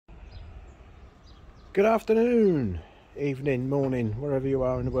Good afternoon, evening, morning, wherever you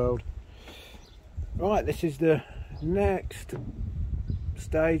are in the world. Right, this is the next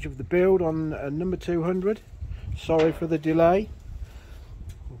stage of the build on number 200. Sorry for the delay.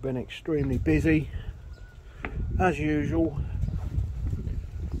 We've been extremely busy as usual.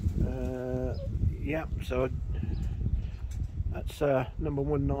 Yeah, so that's number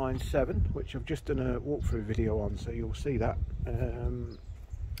 197, which I've just done a walkthrough video on, so you'll see that.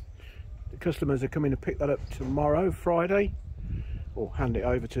 The customers are coming to pick that up tomorrow, Friday, or hand it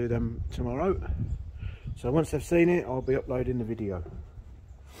over to them tomorrow. So once they've seen it, I'll be uploading the video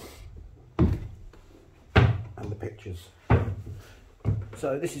and the pictures.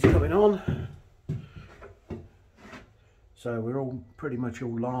 So this is coming on. So we're all pretty much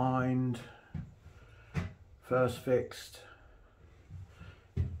all lined, first fixed.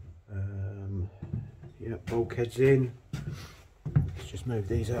 Yeah, bulkheads in. Let's just move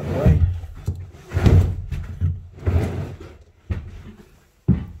these out of the way.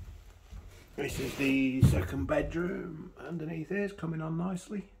 This is the second bedroom underneath here, it's coming on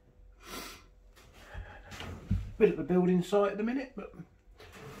nicely. Bit of a building site at the minute, but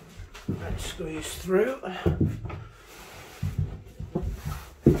let's squeeze through.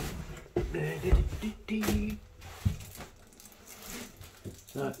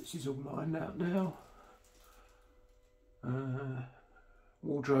 So this is all lined out now.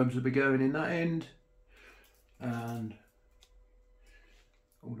 Wardrobes will be going in that end, and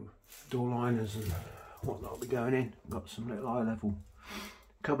all the door liners and whatnot will be going in. Got some little eye level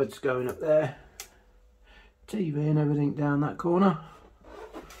cupboards going up there, TV and everything down that corner,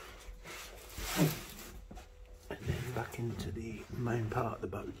 and then back into the main part of the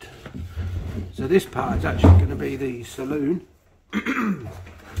boat. So this part is actually going to be the saloon.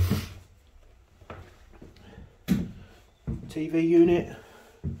 TV unit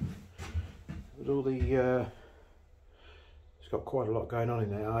with all the it's got quite a lot going on in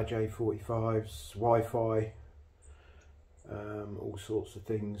there, RJ45s, Wi-Fi, all sorts of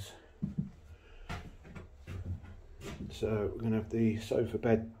things. So we're going to have the sofa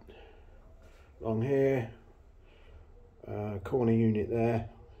bed along here, corner unit there,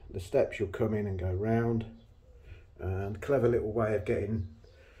 the steps you'll come in and go round, and clever little way of getting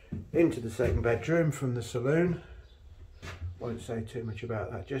into the second bedroom from the saloon. Won't say too much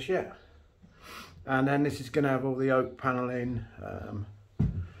about that just yet. And then this is going to have all the oak panelling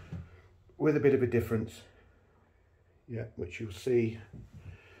with a bit of a difference, yeah, which you'll see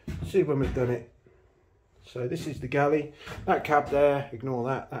when we've done it. So this is the galley. That cab there, ignore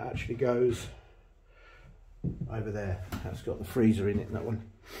that, that actually goes over there. That's got the freezer in it, that one.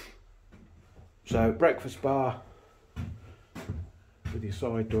 So breakfast bar with your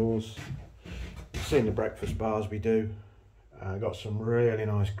side doors. You've seen the breakfast bars we do. Got some really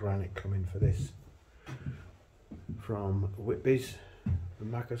nice granite coming for this from Whitby's,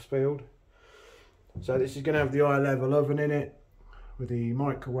 from Macclesfield. So this is going to have the eye level oven in it with the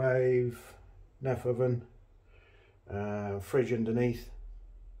microwave, Neff oven, fridge underneath.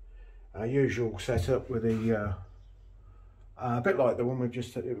 Usual setup with a bit like the one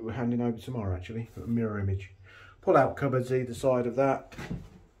we're handing over tomorrow, actually, a mirror image. Pull out cupboards either side of that.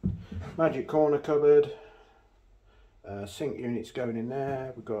 Magic corner cupboard. Sink units going in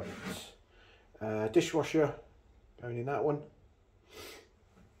there. We've got dishwasher going in that one.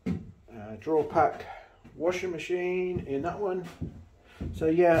 Drawer pack, washing machine in that one. So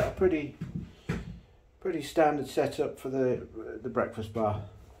yeah, a pretty standard setup for the breakfast bar.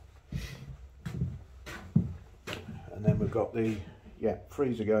 And then we've got the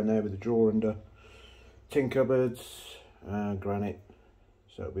freezer going there with the drawer under, tin cupboards, granite.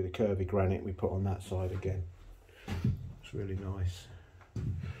 So it'll be the curvy granite we put on that side again. It's really nice.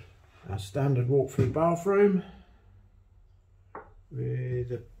 Our standard walk-through bathroom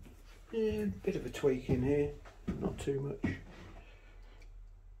with a bit of a tweak in here, not too much.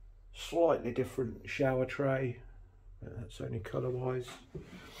 Slightly different shower tray, that's only colour wise.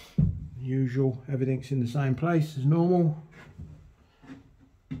 Usual, everything's in the same place as normal.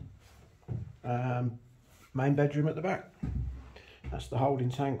 Main bedroom at the back. That's the holding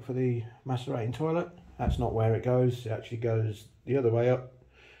tank for the macerating toilet. That's not where it goes, it actually goes the other way up,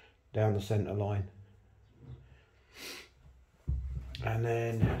 down the centre line. And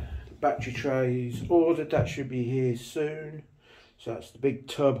then battery trays ordered, that should be here soon. So that's the big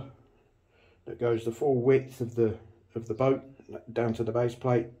tub that goes the full width of the boat down to the base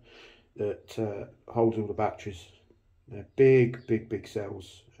plate that holds all the batteries. They're big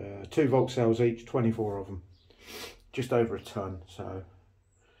cells, 2 volt cells each, 24 of them, just over a ton, so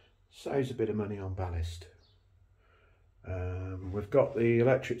saves a bit of money on ballast. We've got the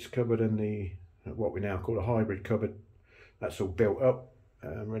electrics cupboard and the what we now call a hybrid cupboard. That's all built up,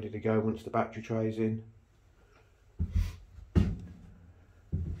 ready to go once the battery tray's in.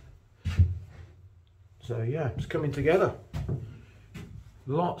 So yeah, it's coming together.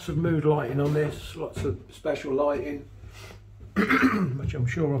 Lots of mood lighting on this, lots of special lighting, which I'm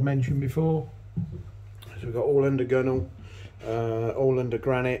sure I've mentioned before. So we've got all under gunnel, all under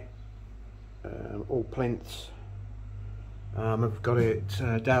granite, all plinths. I've got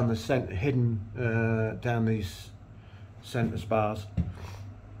it down the centre, hidden down these centre spars,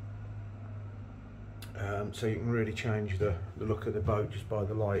 so you can really change the look of the boat just by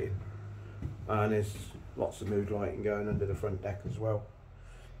the lighting. And there's lots of mood lighting going under the front deck as well.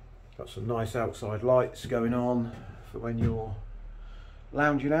 Got some nice outside lights going on for when you're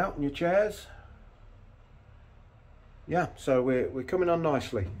lounging out in your chairs. Yeah, so we're coming on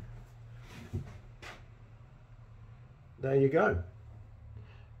nicely. There you go.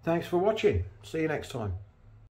 Thanks for watching. See you next time.